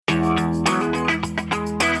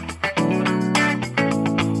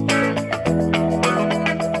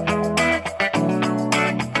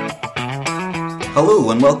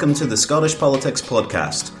Hello and welcome to the Scottish Politics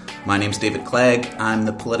Podcast. My name's David Clegg, I'm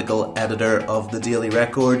the political editor of the Daily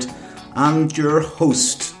Record and your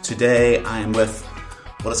host. Today I am with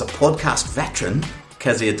what is a podcast veteran,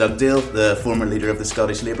 Kezia Dugdale, the former leader of the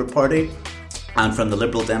Scottish Labour Party, and from the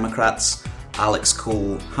Liberal Democrats, Alex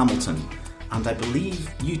Cole-Hamilton. And I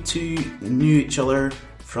believe you two knew each other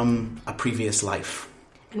from a previous life.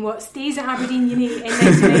 And what stays at Aberdeen Uni in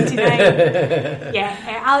 1999.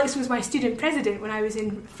 Alex was my student president when I was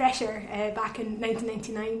in Fresher back in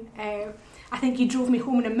 1999. I think he drove me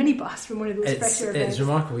home in a minibus from one of those Fresher events. It's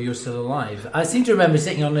remarkable you're still alive. I seem to remember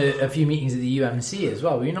sitting on a few meetings at the UMC as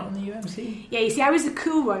well. Were you not on the UMC? Yeah, you see, I was the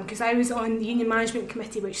cool one because I was on the Union Management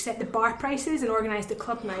Committee, which set the bar prices and organised the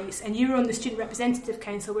club nights, and you were on the Student Representative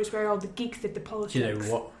Council, which where all the geeks did the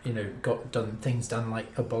politics. Got things done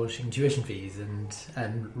like abolishing tuition fees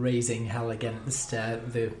and raising hell against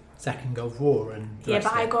the Second Gulf War and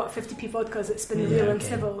I got 50p vodkas at Spin the Wheel and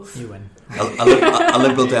Civils. You win. A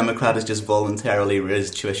Liberal Democrat has just voluntarily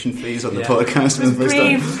raised tuition fees on the podcast. It was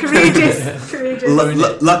brave,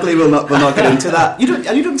 courageous. Luckily, we'll not get into that.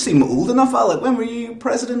 You don't seem old enough, Alec. When were you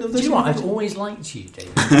president of this? Do you know what? I've always liked you,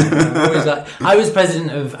 David. I was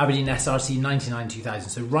president of Aberdeen SRC 99-2000,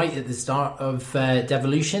 so right at the start of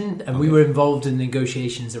devolution, and we were involved in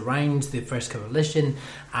negotiations around the first coalition.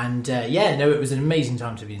 And it was an amazing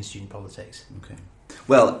time to be in student politics. Okay.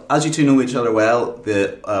 Well, as you two know each other well,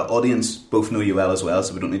 the audience both know you well as well,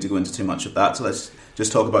 so we don't need to go into too much of that. So let's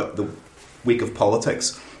just talk about the week of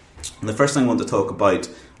politics. And the first thing I want to talk about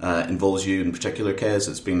involves you in particular, Kez.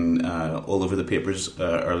 It's been all over the papers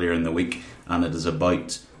earlier in the week, and it is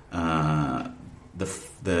about the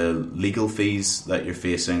legal fees that you're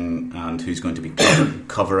facing and who's going to be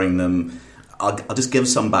covering them. I'll just give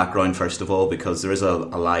some background first of all, because there is a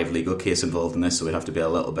live legal case involved in this, so we have to be a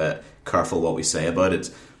little bit careful what we say about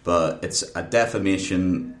it. But it's a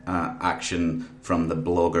defamation action from the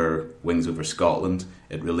blogger Wings Over Scotland.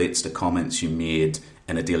 It relates to comments you made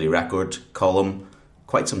in a Daily Record column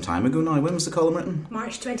quite some time ago now. When was the column written?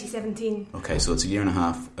 March 2017. Okay, so it's a year and a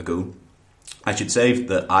half ago. I should say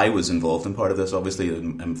that I was involved in part of this, obviously,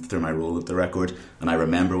 through my role at the Record, and I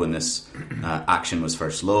remember when this action was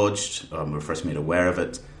first lodged, we were first made aware of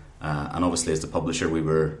it, and obviously as the publisher we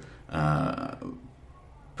were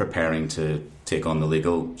preparing to take on the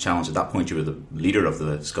legal challenge. At that point you were the leader of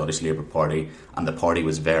the Scottish Labour Party, and the party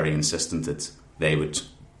was very insistent that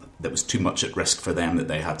that was too much at risk for them, that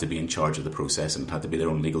they had to be in charge of the process and it had to be their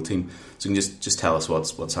own legal team. So you can just tell us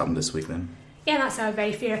what's happened this week then. Yeah, that's a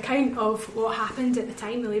very fair account of what happened at the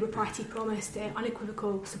time. The Labour Party promised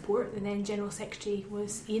unequivocal support. The then General Secretary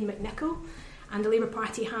was Ian McNichol, and the Labour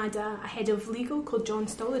Party had a head of legal called John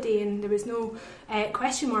Stolliday, and there was no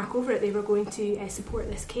question mark over it. They were going to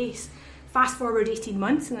support this case. Fast forward 18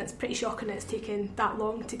 months, and it's pretty shocking that it's taken that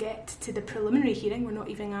long to get to the preliminary hearing. We're not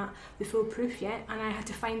even at the full proof yet, and I had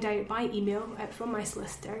to find out by email from my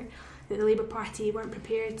solicitor that the Labour Party weren't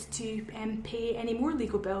prepared to pay any more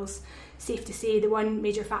legal bills. Safe to say the one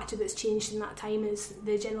major factor that's changed in that time is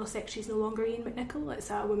the General Secretary is no longer Ian McNichol.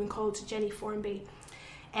 It's a woman called Jenny Formby.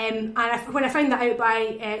 When I found that out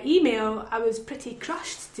by email, I was pretty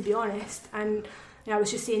crushed, to be honest. And I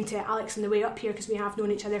was just saying to Alex on the way up here, because we have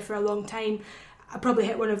known each other for a long time, I probably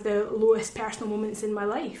hit one of the lowest personal moments in my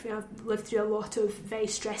life. I've lived through a lot of very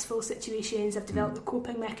stressful situations. I've developed the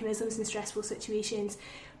coping mechanisms in stressful situations,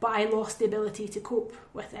 but I lost the ability to cope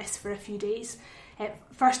with this for a few days.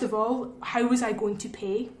 First of all, how was I going to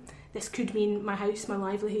pay? This could mean my house, my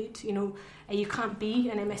livelihood. You can't be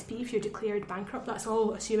an MSP if you're declared bankrupt. That's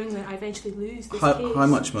all assuming that I eventually lose this case. How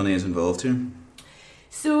much money is involved here?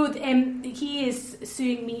 So he is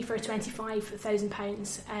suing me for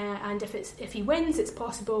 £25,000, and if he wins, it's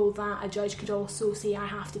possible that a judge could also say I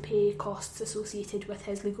have to pay costs associated with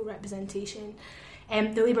his legal representation.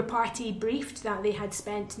 The Labour Party briefed that they had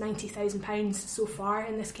spent £90,000 so far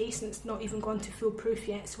in this case, and it's not even gone to full proof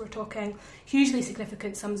yet, so we're talking hugely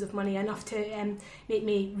significant sums of money, enough to make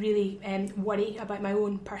me really worry about my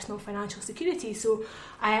own personal financial security. So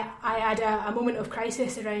I had a moment of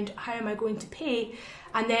crisis around how am I going to pay,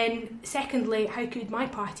 and then secondly, how could my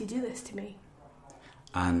party do this to me?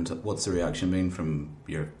 And what's the reaction been from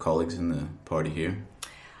your colleagues in the party here?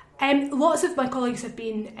 Lots of my colleagues have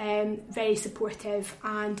been very supportive,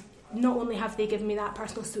 and not only have they given me that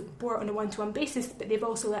personal support on a one-to-one basis, but they've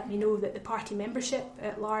also let me know that the party membership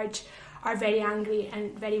at large are very angry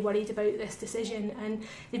and very worried about this decision, and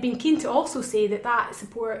they've been keen to also say that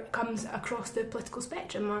support comes across the political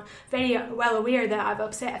spectrum. I'm very well aware that I've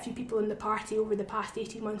upset a few people in the party over the past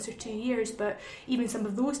 18 months or 2 years, but even some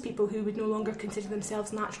of those people who would no longer consider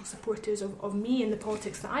themselves natural supporters of me and the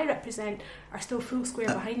politics that I represent are still full square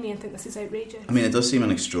behind me and think this is outrageous. I mean, it does seem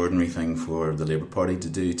an extraordinary thing for the Labour Party to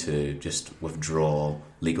do, to just withdraw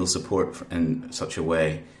legal support in such a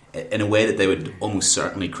way, in a way that they would almost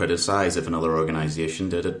certainly criticise if another organisation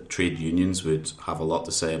did it. Trade unions would have a lot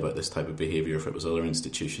to say about this type of behaviour if it was other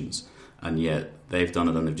institutions, and yet they've done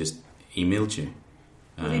it and they've just emailed you.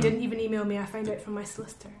 They didn't even email me, I found out from my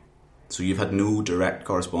solicitor. So you've had no direct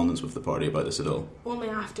correspondence with the party about this at all? Only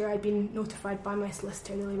after I'd been notified by my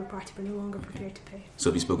solicitor the Labour Party were no longer prepared to pay. So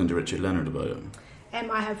have you spoken to Richard Leonard about it?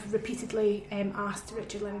 I have repeatedly asked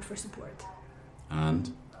Richard Leonard for support.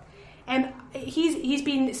 And? He's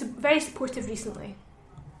been very supportive recently.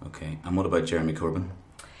 Okay, and what about Jeremy Corbyn?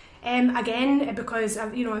 Again, because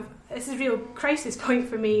this is a real crisis point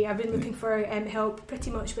for me. I've been looking for help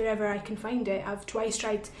pretty much wherever I can find it. I've twice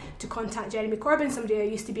tried to contact Jeremy Corbyn, somebody I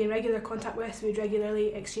used to be in regular contact with, we'd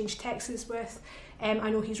regularly exchange texts with. I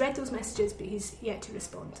know he's read those messages, but he's yet to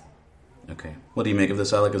respond. Okay. What do you make of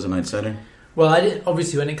this, Alec, as an outsider? Well,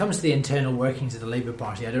 obviously, when it comes to the internal workings of the Labour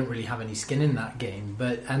Party, I don't really have any skin in that game.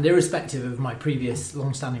 And irrespective of my previous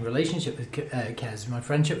long-standing relationship with Kez, my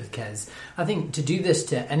friendship with Kez, I think to do this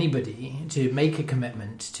to anybody, to make a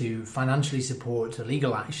commitment to financially support a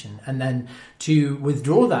legal action, and then to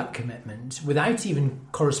withdraw that commitment without even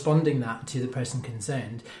corresponding that to the person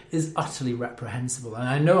concerned, is utterly reprehensible. And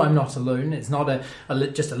I know I'm not alone. It's not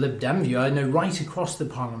just a Lib Dem view. I know right across the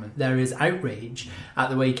Parliament there is outrage at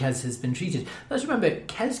the way Kez has been treated. Let's remember,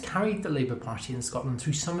 Kez carried the Labour Party in Scotland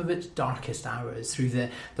through some of its darkest hours, through the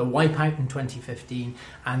wipeout in 2015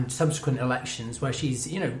 and subsequent elections where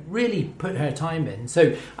she's, really put her time in.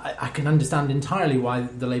 So I can understand entirely why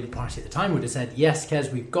the Labour Party at the time would have said, yes,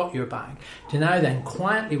 Kez, we've got your back. To now then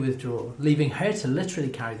quietly withdraw, leaving her to literally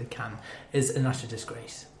carry the can, is an utter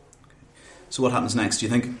disgrace. So what happens next, do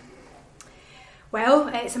you think? Well,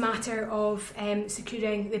 it's a matter of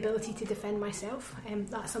securing the ability to defend myself.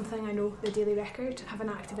 That's something I know the Daily Record have an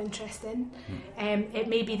active interest in. It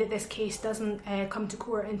may be that this case doesn't come to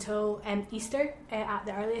court until Easter at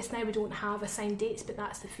the earliest. Now we don't have assigned dates, but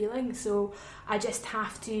that's the feeling. So I just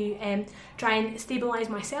have to try and stabilise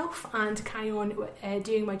myself and carry on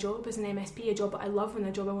doing my job as an MSP, a job that I love and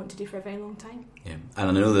a job I want to do for a very long time. Yeah, and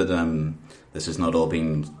I know that this has not all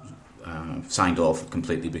been signed off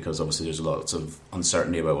completely, because obviously there's lots of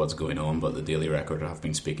uncertainty about what's going on, but the Daily Record have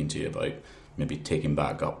been speaking to you about maybe taking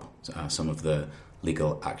back up some of the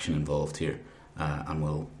legal action involved here, and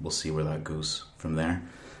we'll see where that goes from there.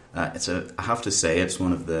 I have to say, it's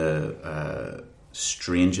one of the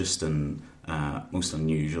strangest and most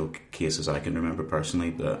unusual cases I can remember personally,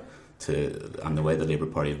 and the way the Labour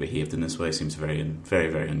Party have behaved in this way seems very, very,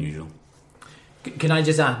 very unusual. Can I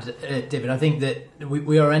just add, David, I think that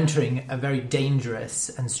we are entering a very dangerous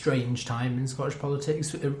and strange time in Scottish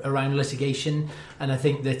politics around litigation, and I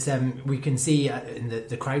think that we can see in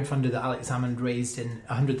the crowdfunder that Alex Salmond raised in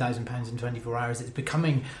 £100,000 in 24 hours, it's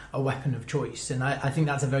becoming a weapon of choice, and I think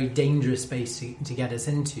that's a very dangerous space to get us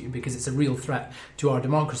into, because it's a real threat to our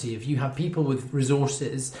democracy. If you have people with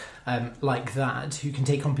resources like that who can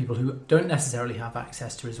take on people who don't necessarily have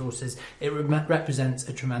access to resources, it represents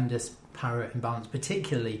a tremendous power imbalance,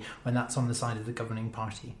 particularly when that's on the side of the governing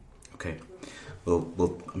party. Okay. Well,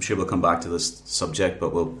 I'm sure we'll come back to this subject,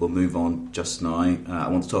 but we'll move on just now. I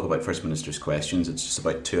want to talk about First Minister's questions. It's just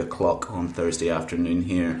about 2:00 on Thursday afternoon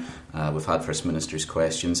here. We've had First Minister's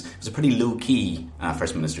questions. It was a pretty low-key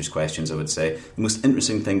First Minister's questions, I would say. The most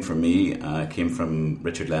interesting thing for me came from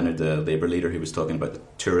Richard Leonard, the Labour leader, who was talking about the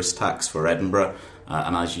tourist tax for Edinburgh.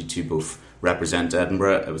 And as you two both represent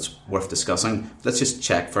Edinburgh, it was worth discussing. Let's just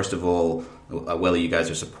check, first of all, whether you guys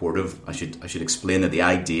are supportive. I should explain that the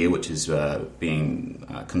idea, which is being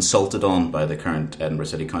consulted on by the current Edinburgh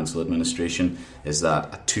City Council administration, is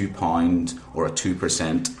that a £2 or a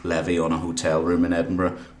 2% levy on a hotel room in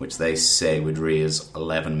Edinburgh, which they say would raise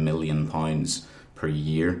 £11 million per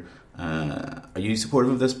year. Are you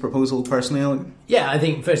supportive of this proposal personally, Alec? Yeah, I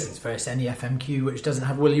think first things first, any FMQ which doesn't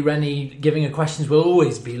have Willie Rennie giving her questions will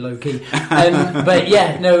always be low-key. But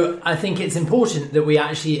yeah, no, I think it's important that we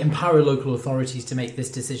actually empower local authorities to make this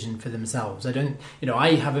decision for themselves.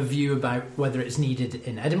 I have a view about whether it's needed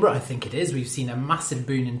in Edinburgh. I think it is. We've seen a massive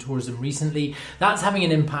boon in tourism recently. That's having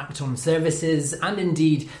an impact on services and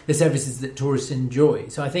indeed the services that tourists enjoy.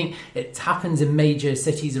 So I think it happens in major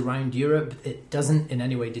cities around Europe. It doesn't in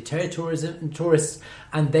any way deter tourists,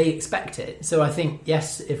 and they expect it. So I think,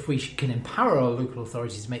 yes, if we can empower our local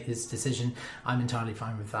authorities to make this decision, I'm entirely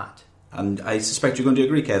fine with that. And I suspect you're going to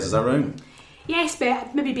agree, Kez, is that right? Yes,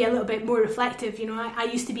 but maybe be a little bit more reflective. You know, I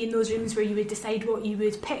used to be in those rooms where you would decide what you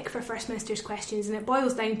would pick for First Minister's questions, and it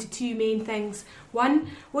boils down to two main things.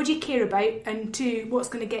 One, what do you care about? And two, what's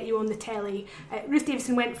going to get you on the telly? Ruth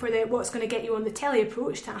Davidson went for the what's going to get you on the telly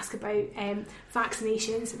approach to ask about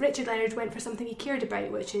vaccinations. Richard Leonard went for something he cared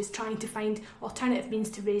about, which is trying to find alternative means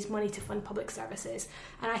to raise money to fund public services.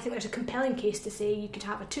 And I think there's a compelling case to say you could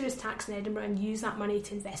have a tourist tax in Edinburgh and use that money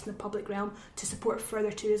to invest in the public realm to support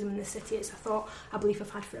further tourism in the city. It's a thought I believe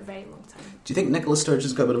I've had for a very long time. Do you think Nicola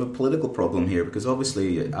Sturgeon's got a bit of a political problem here? Because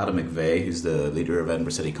obviously Adam McVeigh, who's the leader of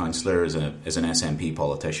Edinburgh City Council, is an SNP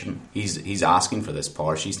politician. He's asking for this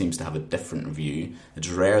power. She seems to have a different view. It's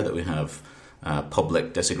rare that we have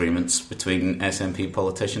public disagreements between SNP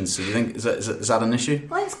politicians. So do you think is that an issue?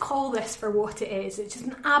 Let's call this for what it is. It's just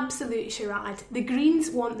an absolute charade. The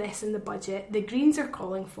Greens want this in the budget. The Greens are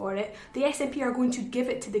calling for it. The SNP are going to give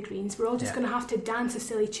it to the Greens. We're all just going to have to dance a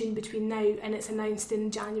silly tune between now and it's announced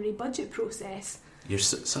in January budget process. You're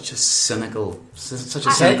such a cynical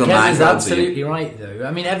man. Is absolutely right, though.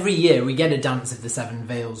 I mean, every year we get a dance of the seven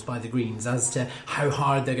veils by the Greens as to how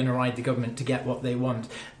hard they're going to ride the government to get what they want.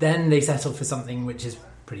 Then they settle for something which is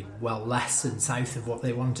pretty well less and south of what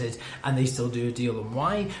they wanted, and they still do a deal. And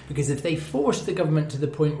why? Because if they force the government to the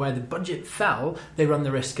point where the budget fell, they run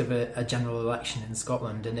the risk of a general election in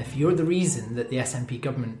Scotland. And if you're the reason that the SNP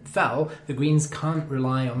government fell, the Greens can't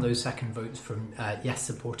rely on those second votes from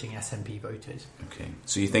yes-supporting SNP voters. Okay,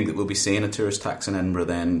 so you think that we'll be seeing a tourist tax in Edinburgh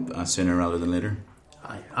then sooner rather than later?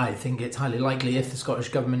 I think it's highly likely if the Scottish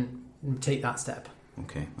government take that step.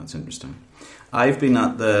 Okay, that's interesting. I've been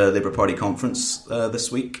at the Labour Party conference this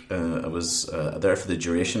week. I was there for the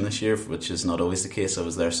duration this year, which is not always the case. I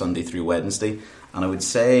was there Sunday through Wednesday, and I would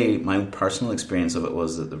say my own personal experience of it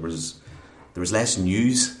was that there was less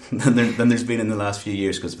news than there's been in the last few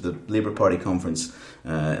years, because the Labour Party conference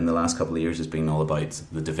in the last couple of years has been all about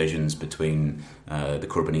the divisions between the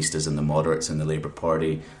Corbynistas and the moderates in the Labour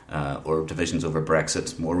Party, or divisions over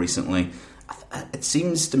Brexit more recently. It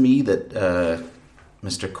seems to me that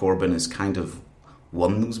Mr. Corbyn has kind of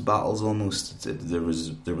won those battles almost. There was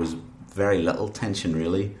very little tension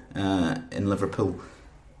really in Liverpool.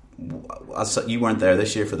 You weren't there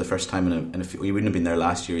this year for the first time in a few. You wouldn't have been there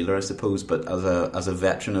last year either, I suppose. But as a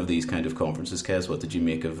veteran of these kind of conferences, Kez, what did you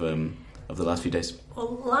make of the last few days?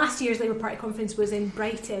 Well, last year's Labour Party conference was in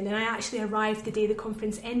Brighton, and I actually arrived the day the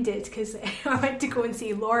conference ended because I went to go and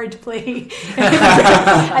see Lord play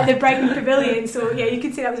at the Brighton Pavilion. So yeah, you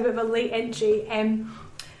could say that was a bit of a late entry.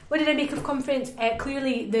 What did I make of conference?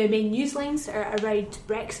 Clearly the main news lines are around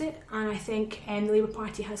Brexit, and I think the Labour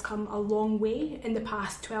Party has come a long way in the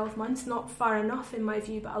past 12 months, not far enough in my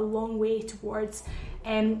view, but a long way towards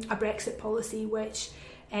a Brexit policy which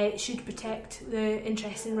should protect the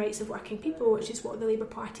interests and rights of working people, which is what the Labour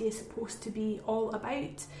Party is supposed to be all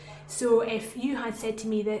about. So if you had said to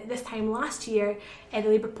me that this time last year the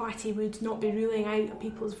Labour Party would not be ruling out a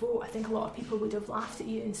people's vote, I think a lot of people would have laughed at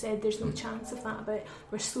you and said there's no chance of that, but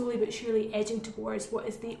we're slowly but surely edging towards what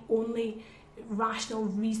is the only rational,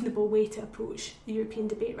 reasonable way to approach the European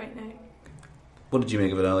debate right now. What did you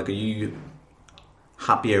make of it, Alec? Are you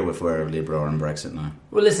happier with where Labour are in Brexit now?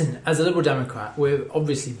 Well, listen, as a Liberal Democrat, we're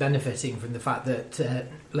obviously benefiting from the fact that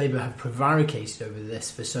Labour have prevaricated over this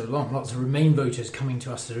for so long. Lots of Remain voters coming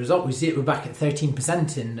to us as a result. We see it, we're back at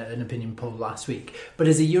 13% in an opinion poll last week. But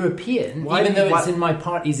as a European, even though it's in my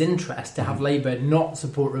party's interest to have Labour not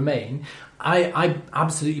support Remain, I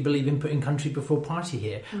absolutely believe in putting country before party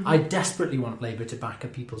here. Mm-hmm. I desperately want Labour to back a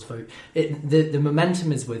people's vote. The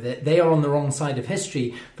momentum is with it. They are on the wrong side of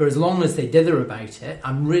history for as long as they dither about it.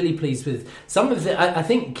 I'm really pleased with some of the... I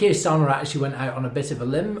think Keir Starmer actually went out on a bit of a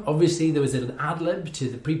limb. Obviously, there was an ad-lib to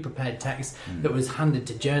the pre-prepared text that was handed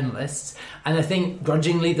to journalists. And I think,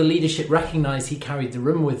 grudgingly, the leadership recognised he carried the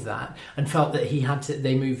room with that and felt that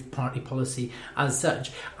they moved party policy as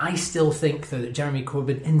such. I still think, though, that Jeremy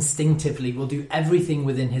Corbyn instinctively will do everything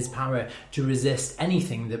within his power to resist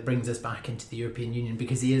anything that brings us back into the European Union,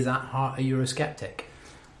 because he is at heart a Eurosceptic.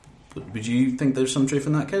 Would you think there's some truth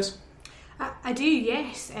in that, Kez? I do,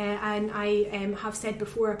 yes, and I have said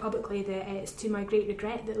before publicly that it's to my great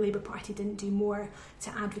regret that the Labour Party didn't do more to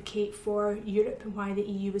advocate for Europe and why the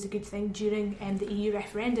EU was a good thing during the EU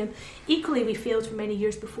referendum. Equally, we failed for many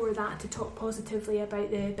years before that to talk positively about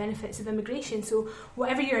the benefits of immigration. So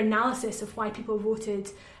whatever your analysis of why people voted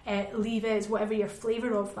Leave is, whatever your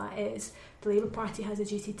flavour of that is, the Labour Party has a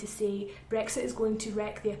duty to say Brexit is going to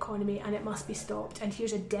wreck the economy and it must be stopped, and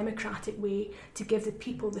here's a democratic way to give the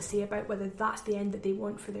people the say about whether that's the end that they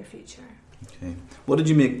want for their future. Okay. What did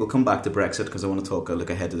you make? We'll come back to Brexit because I want to look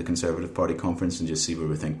ahead to the Conservative Party conference and just see where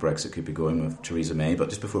we think Brexit could be going with Theresa May. But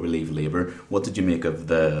just before we leave Labour, what did you make of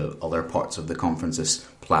the other parts of the conference, this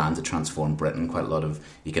plan to transform Britain? Quite a lot of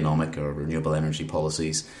economic or renewable energy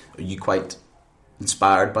policies. Are you quite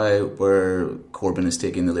inspired by where Corbyn is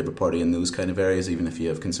taking the Labour Party in those kind of areas, even if you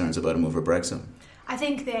have concerns about him over Brexit? I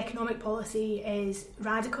think the economic policy is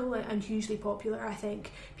radical and hugely popular. I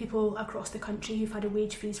think people across the country who've had a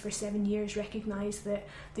wage freeze for 7 years recognise that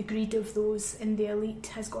the greed of those in the elite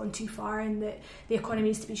has gone too far and that the economy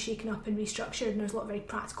needs to be shaken up and restructured, and there's a lot of very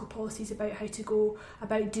practical policies about how to go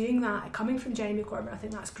about doing that. Coming from Jeremy Corbyn, I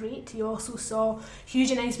think that's great. You also saw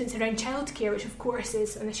huge announcements around childcare, which of course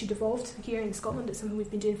is an issue devolved here in Scotland. It's something we've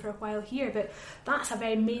been doing for a while here, but that's a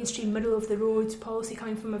very mainstream, middle of the road policy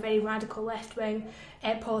coming from a very radical left-wing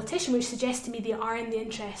politician, which suggests to me they are in the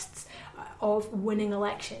interests of winning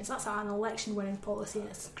elections. That's an election-winning policy, and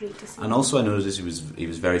it's great to see. And also, I noticed he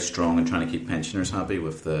was very strong in trying to keep pensioners happy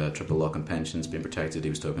with the triple lock and pensions being protected.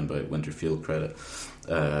 He was talking about winter fuel credit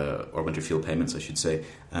or winter fuel payments, I should say.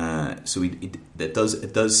 So it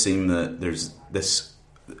does seem that there's this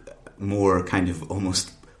more kind of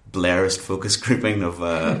almost Blairist focus grouping of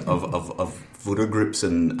voter groups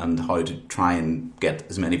and how to try and get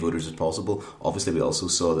as many voters as possible. Obviously, we also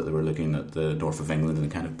saw that they were looking at the north of England and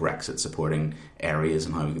the kind of Brexit supporting areas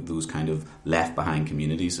and how those kind of left behind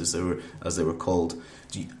communities, as they were called.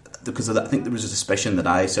 Because I think there was a suspicion that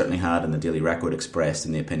I certainly had, and the Daily Record expressed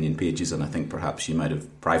in the opinion pages, and I think perhaps you might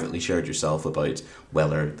have privately shared yourself, about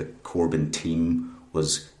whether the Corbyn team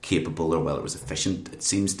was capable or whether it was efficient. It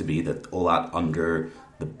seems to be that all that under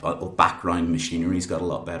the background machinery's got a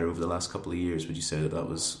lot better over the last couple of years. Would you say that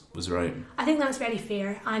was right? I think that's very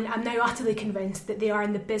fair, and I'm now utterly convinced that they are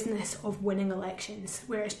in the business of winning elections,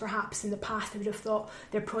 whereas perhaps in the past I would have thought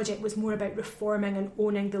their project was more about reforming and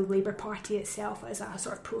owning the Labour Party itself as a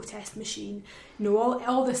sort of protest machine. No,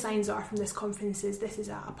 all the signs are from this conference is this is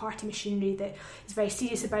a party machinery that is very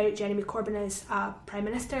serious about Jeremy Corbyn as a Prime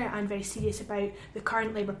Minister and very serious about the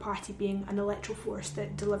current Labour Party being an electoral force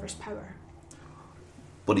that delivers power.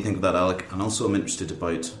 What do you think of that, Alec? And also I'm interested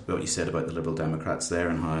about what you said about the Liberal Democrats there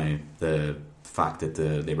and how the fact that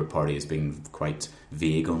the Labour Party has been quite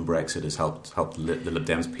vague on Brexit has helped the Lib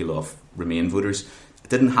Dems peel off Remain voters. It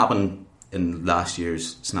didn't happen in last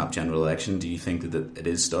year's snap general election. Do you think that it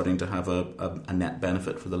is starting to have a net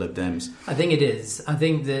benefit for the Lib Dems? I think it is. I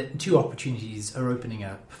think that two opportunities are opening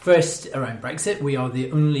up. First, around Brexit, we are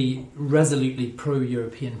the only resolutely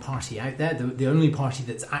pro-European party out there, the only party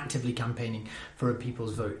that's actively campaigning for a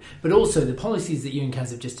people's vote. But also the policies that you and Kez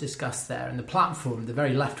have just discussed there, and the platform, the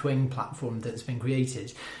very left-wing platform that's been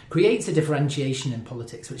created, creates a differentiation in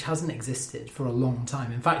politics which hasn't existed for a long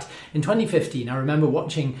time. In fact, in 2015, I remember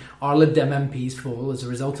watching our Lib Dem MPs fall as a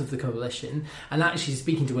result of the coalition, and actually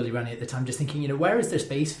speaking to Willie Rennie at the time, just thinking, where is there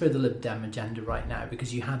space for the Lib Dem agenda right now?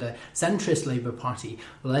 Because you had a centrist Labour Party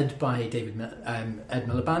led by Ed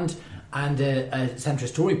Miliband and a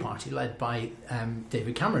centrist Tory party led by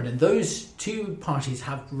David Cameron, and those two parties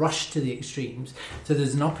have rushed to the extremes. So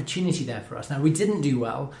there's an opportunity there for us. Now, we didn't do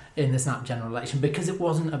well in the snap general election because it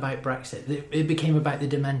wasn't about Brexit. It became about the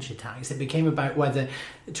dementia tax. It became about whether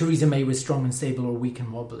Theresa May was strong and stable or weak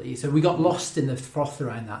and wobbly. So we got lost in the froth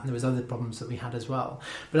around that, and there was other problems that we had as well.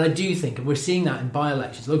 But I do think, and we're seeing that in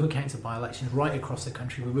by-elections, local council by-elections right across the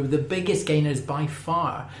country. We were the biggest gainers by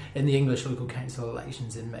far in the English local council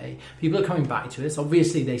elections in May. People are coming back to us.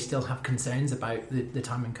 Obviously, they still have concerns about the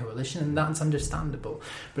timing coalition, and that's understandable.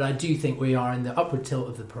 But I do think we are in the upward tilt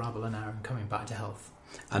of the parabola now and coming back to health.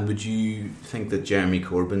 And would you think that Jeremy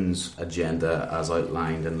Corbyn's agenda, as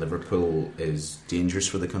outlined in Liverpool, is dangerous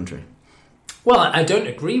for the country? Well, I don't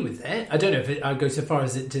agree with it. I don't know if I'd go so far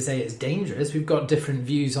as to say it's dangerous. We've got different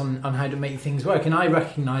views on how to make things work. And I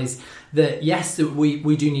recognise that, yes, that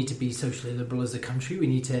we do need to be socially liberal as a country. We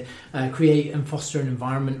need to create and foster an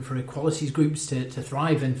environment for equalities groups to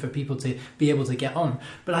thrive and for people to be able to get on.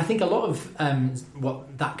 But I think a lot of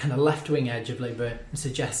what that kind of left-wing edge of Labour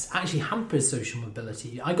suggests actually hampers social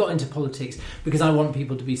mobility. I got into politics because I want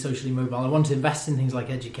people to be socially mobile. I want to invest in things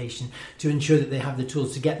like education to ensure that they have the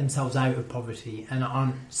tools to get themselves out of poverty and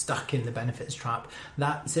aren't stuck in the benefits trap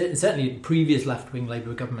that certainly previous left-wing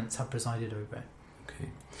Labour governments have presided over. Okay.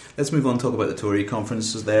 Let's move on and talk about the Tory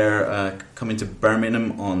conferences there. Coming to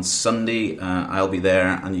Birmingham on Sunday. I'll be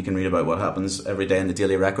there, and you can read about what happens every day in the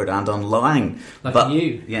Daily Record and online.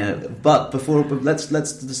 You. Yeah, but let's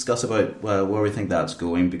discuss about where we think that's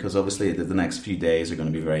going, because obviously the next few days are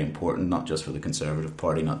going to be very important, not just for the Conservative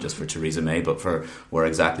Party, not just for Theresa May, but for where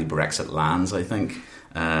exactly Brexit lands, I think.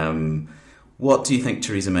 What do you think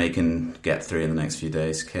Theresa May can get through in the next few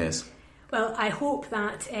days, Kez? Well, I hope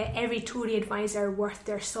that every Tory advisor worth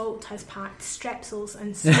their salt has packed strepsils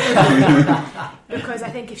and because I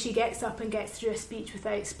think if she gets up and gets through a speech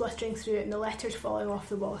without spluttering through it and the letters falling off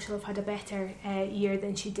the wall, she'll have had a better year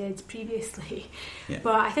than she did previously. Yeah.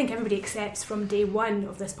 But I think everybody accepts from day one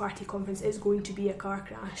of this party conference it's going to be a car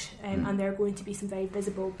crash, and there are going to be some very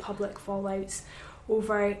visible public fallouts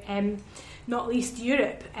over not least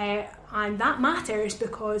Europe, and that matters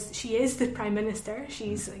because she is the Prime Minister.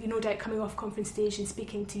 She's no doubt coming off conference stage and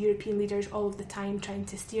speaking to European leaders all of the time, trying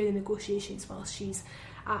to steer the negotiations while she's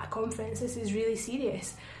at a conference. This is really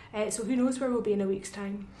serious, so who knows where we'll be in a week's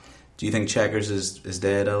time. Do you think Chequers is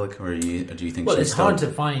dead, Alec, or do you think? Well, it's hard to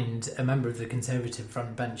find a member of the Conservative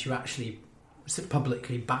front bench who actually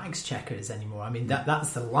publicly bags Chequers anymore. I mean,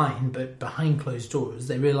 that's the line, but behind closed doors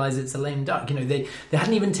they realise it's a lame duck. They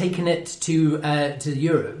hadn't even taken it to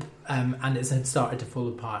Europe, and it had started to fall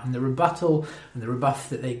apart. And the rebuttal and the rebuff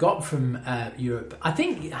that they got from Europe, I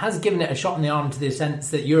think, has given it a shot in the arm, to the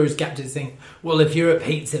sense that Eurosceptics think, well, if Europe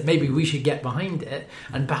hates it, maybe we should get behind it.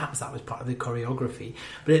 And perhaps that was part of the choreography.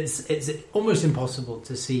 But it's almost impossible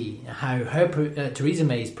to see how Theresa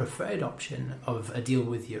May's preferred option of a deal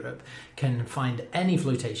with Europe can find any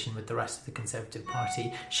flotation with the rest of the Conservative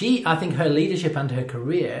Party. I think her leadership and her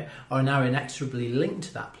career are now inexorably linked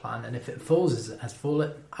to that plan, and if it falls as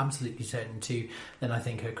fallen, absolutely certain to, then I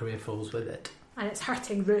think her career falls with it. And it's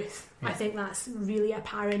hurting Ruth. Yeah. I think that's really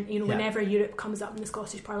apparent. Whenever Europe comes up in the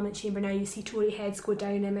Scottish Parliament chamber now, you see Tory heads go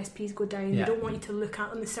down, MSPs go down. They don't want you to look at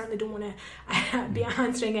them. They certainly don't want to be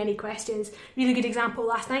answering any questions. Really good example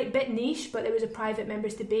last night, bit niche, but there was a private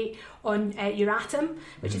members' debate on Euratom,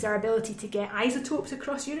 which is our ability to get isotopes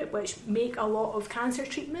across Europe, which make a lot of cancer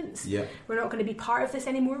treatments. Yeah. We're not going to be part of this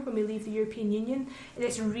anymore when we leave the European Union.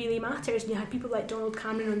 This really matters. And you had people like Donald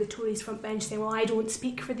Cameron on the Tories front bench saying, well, I don't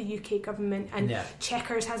speak for the UK government, and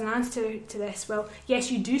Chequers has an answer to this. Well, yes,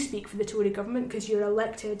 you do speak for the Tory government because you're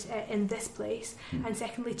elected in this place, and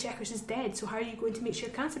secondly, Chequers is dead, so how are you going to make sure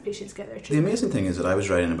cancer patients get their treatment? The amazing thing is that I was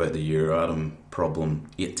writing about the Euratom problem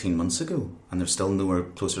 18 months ago, and they're still nowhere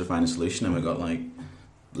closer to finding a solution, and we've got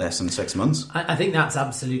less than 6 months. I think that's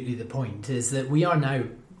absolutely the point, is that we are now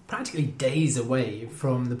practically days away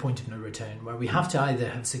from the point of no return, where we have to either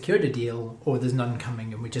have secured a deal or there's none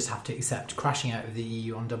coming, and we just have to accept crashing out of the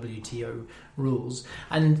EU on WTO rules.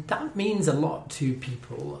 And that means a lot to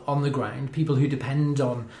people on the ground, people who depend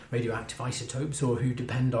on radioactive isotopes, or who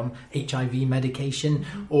depend on HIV medication,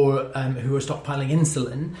 or who are stockpiling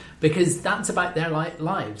insulin, because that's about their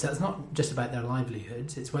lives. That's not just about their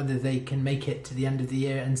livelihoods, it's whether they can make it to the end of the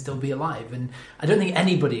year and still be alive. And I don't think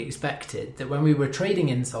anybody expected that when we were trading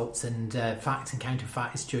insults and facts and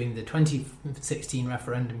counterfacts during the 2016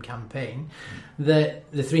 referendum campaign,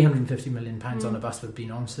 that the £350 million on a bus would be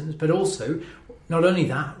nonsense, but also, not only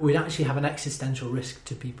that, we'd actually have an existential risk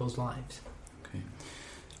to people's lives. Okay.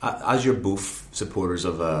 As you're both supporters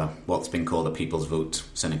of what's been called a people's vote,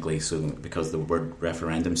 cynically, so because the word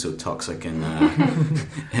referendum is so toxic in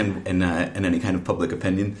any kind of public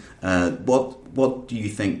opinion, what do you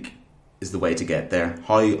think is the way to get there?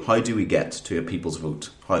 How do we get to a people's vote?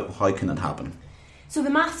 How can it happen? So the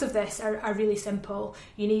maths of this are really simple.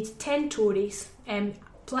 You need 10 Tories,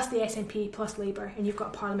 plus the SNP, plus Labour, and you've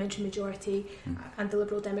got a parliamentary majority, and the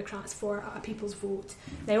Liberal Democrats for a people's vote.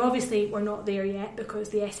 Now, obviously, we're not there yet because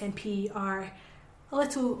the SNP are a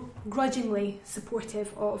little grudgingly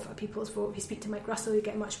supportive of a people's vote. If you speak to Mike Russell, you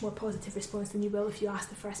get a much more positive response than you will if you ask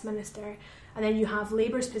the First Minister. And then you have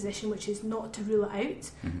Labour's position, which is not to rule it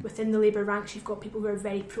out. Within the Labour ranks, you've got people who are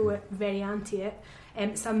very pro it, very anti it.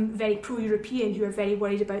 Some very pro-European who are very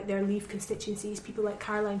worried about their Leave constituencies, people like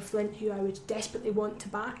Caroline Flint, who I would desperately want to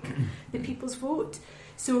back the people's vote.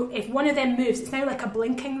 So if one of them moves, it's now like a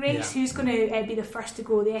blinking race. Who's going to be the first to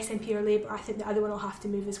go, the SNP or Labour? I think the other one will have to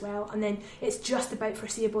move as well. And then it's just about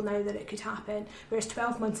foreseeable now that it could happen. Whereas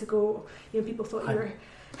 12 months ago, people thought we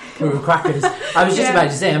were crackers. I was just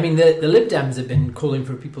about to say, I mean, the Lib Dems have been calling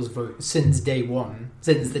for a people's vote since day one,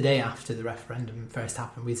 since the day after the referendum first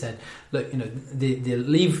happened. We said, look, the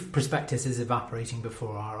Leave prospectus is evaporating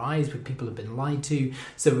before our eyes, but people have been lied to,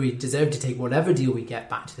 so we deserve to take whatever deal we get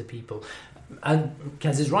back to the people. And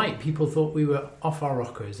Kez is right. People thought we were off our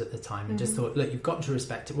rockers at the time and just thought, look, you've got to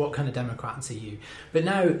respect it. What kind of Democrats are you? But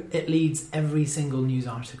now it leads every single news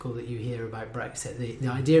article that you hear about Brexit. The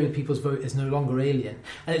idea of people's vote is no longer alien.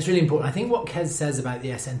 And it's really important. I think what Kez says about the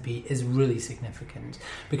SNP is really significant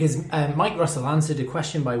because Mike Russell answered a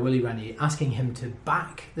question by Willie Rennie asking him to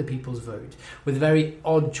back the people's vote with a very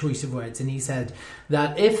odd choice of words. And he said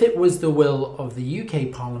that if it was the will of the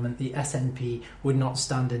UK Parliament, the SNP would not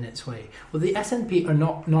stand in its way. Well, the SNP are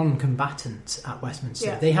not non-combatants at Westminster.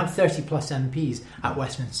 Yeah. They have 30 plus MPs at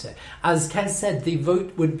Westminster. As Kez said, the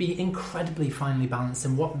vote would be incredibly finely balanced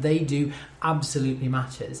and what they do absolutely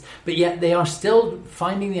matters. But yet they are still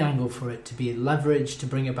finding the angle for it to be leveraged to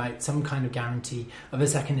bring about some kind of guarantee of a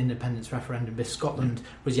second independence referendum if Scotland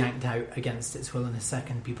was yanked out against its will in a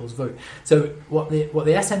second people's vote. So what the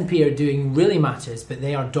SNP are doing really matters, but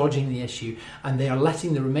they are dodging the issue and they are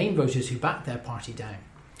letting the Remain voters who back their party down.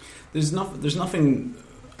 There's nothing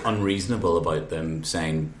unreasonable about them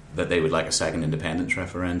saying that they would like a second independence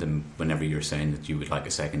referendum whenever you're saying that you would like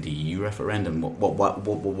a second EU referendum.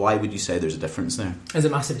 Why would you say there's a difference there? There's a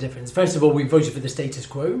massive difference. First of all, we voted for the status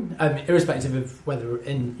quo. Irrespective of whether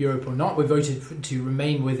in Europe or not, we voted to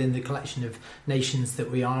remain within the collection of nations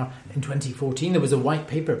that we are. In 2014, there was a white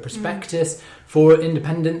paper prospectus for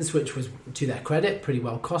independence, which was, to their credit, pretty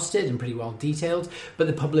well costed and pretty well detailed, but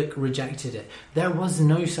the public rejected it. There was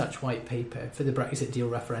no such white paper for the Brexit deal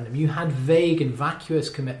referendum. You had vague and vacuous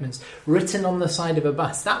commitments written on the side of a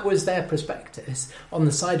bus. That was their prospectus on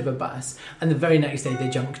the side of a bus, and the very next day they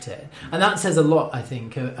junked it. And that says a lot, I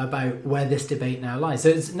think, about where this debate now lies. So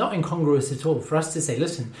it's not incongruous at all for us to say,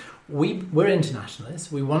 listen, we're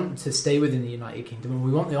internationalists, we want to stay within the United Kingdom, and we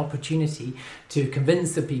want the opportunity to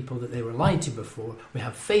convince the people that they were lied to before. We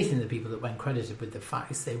have faith in the people that when credited with the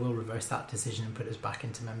facts, they will reverse that decision and put us back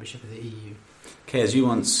into membership of the EU. Kez, you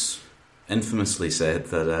once infamously said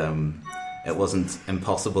that it wasn't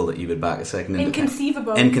impossible that you would back a second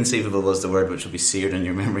Inconceivable. Inconceivable was the word which will be seared in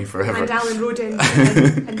your memory forever. And Alan Rodin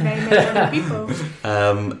and very many other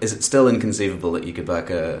people. Is it still inconceivable that you could back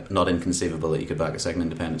not inconceivable that you could back a second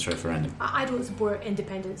independence referendum? I don't support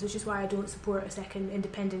independence, which is why I don't support a second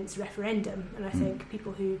independence referendum. And I think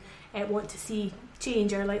people who want to see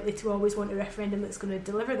change are likely to always want a referendum that's going to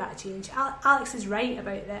deliver that change. Alex is right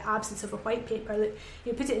about the absence of a white paper. Look,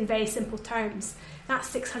 you put it in very simple terms. That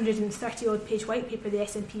 630-odd page white paper the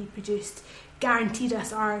SNP produced guaranteed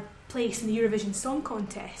us our place in the Eurovision Song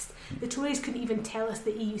Contest. The Tories couldn't even tell us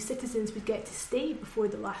that EU citizens would get to stay before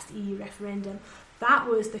the last EU referendum. That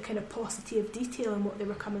was the kind of paucity of detail in what they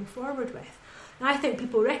were coming forward with. And I think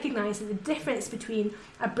people recognise that the difference between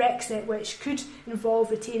a Brexit, which could involve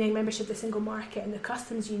retaining membership of the single market and the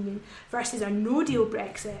customs union, versus a no-deal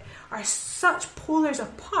Brexit, are such polars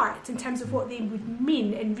apart in terms of what they would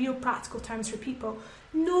mean in real practical terms for people.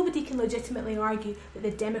 Nobody can legitimately argue that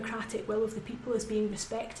the democratic will of the people is being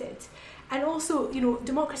respected. And also,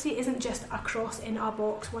 democracy isn't just a cross in a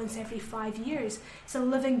box once every 5 years. It's a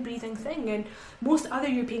living, breathing thing. And most other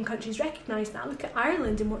European countries recognise that. Look at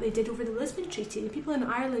Ireland and what they did over the Lisbon Treaty. The people in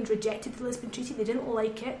Ireland rejected the Lisbon Treaty. They didn't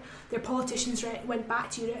like it. Their politicians went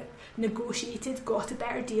back to Europe, negotiated, got a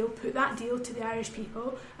better deal, put that deal to the Irish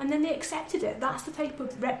people, and then they accepted it. That's the type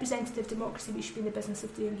of representative democracy we should be in the business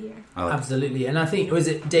of doing here. Absolutely. And I think, was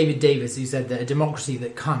it David Davis who said that a democracy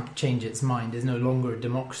that can't change its mind is no longer a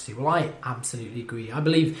democracy? Well, I absolutely agree. I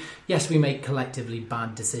believe, yes, we make collectively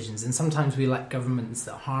bad decisions and sometimes we elect governments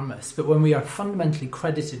that harm us, but when we are fundamentally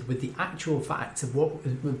credited with the actual facts of what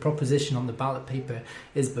the proposition on the ballot paper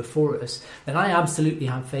is before us, then I absolutely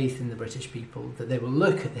have faith in the British people that they will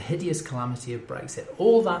look at the hideous calamity of Brexit,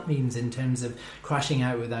 all that means in terms of crashing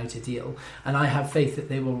out without a deal, and I have faith that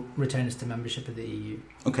they will return us to membership of the EU.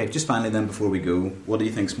 Okay, just finally then, before we go, what do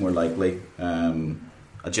you think is more likely?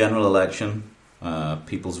 A general election,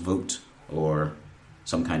 people's vote, or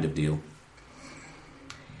some kind of deal?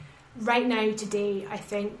 Right now, today, I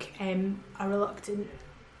think a reluctant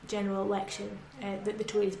general election that the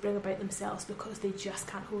Tories bring about themselves because they just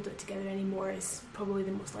can't hold it together anymore is probably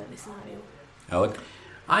the most likely scenario. Alec?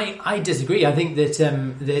 I disagree. I think that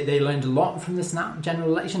they learned a lot from the snap general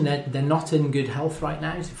election. They're not in good health right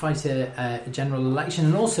now to fight a general election.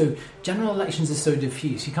 And also, general elections are so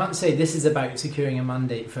diffuse. You can't say this is about securing a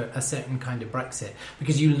mandate for a certain kind of Brexit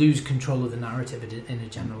because you lose control of the narrative in a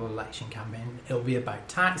general election campaign. It'll be about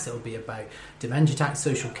tax. It'll be about dementia tax,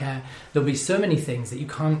 social care. There'll be so many things that you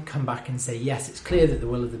can't come back and say, yes, it's clear that the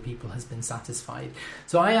will of the people has been satisfied.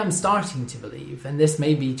 So I am starting to believe, and this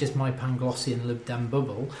may be just my Panglossian Lib Dem bubble,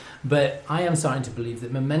 probable, but I am starting to believe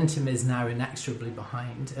that momentum is now inexorably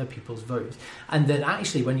behind people's vote, and that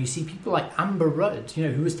actually when you see people like Amber Rudd,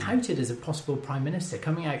 who was touted as a possible Prime Minister,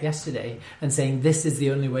 coming out yesterday and saying this is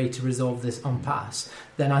the only way to resolve this impasse,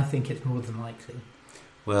 then I think it's more than likely.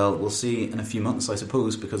 Well, we'll see in a few months, I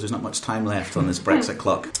suppose, because there's not much time left on this Brexit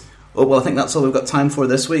clock. Oh, well, I think that's all we've got time for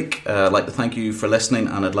this week. I'd like to thank you for listening,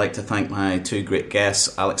 and I'd like to thank my two great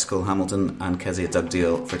guests, Alex Cole-Hamilton and Kezia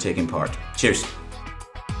Dugdale, for taking part. Cheers.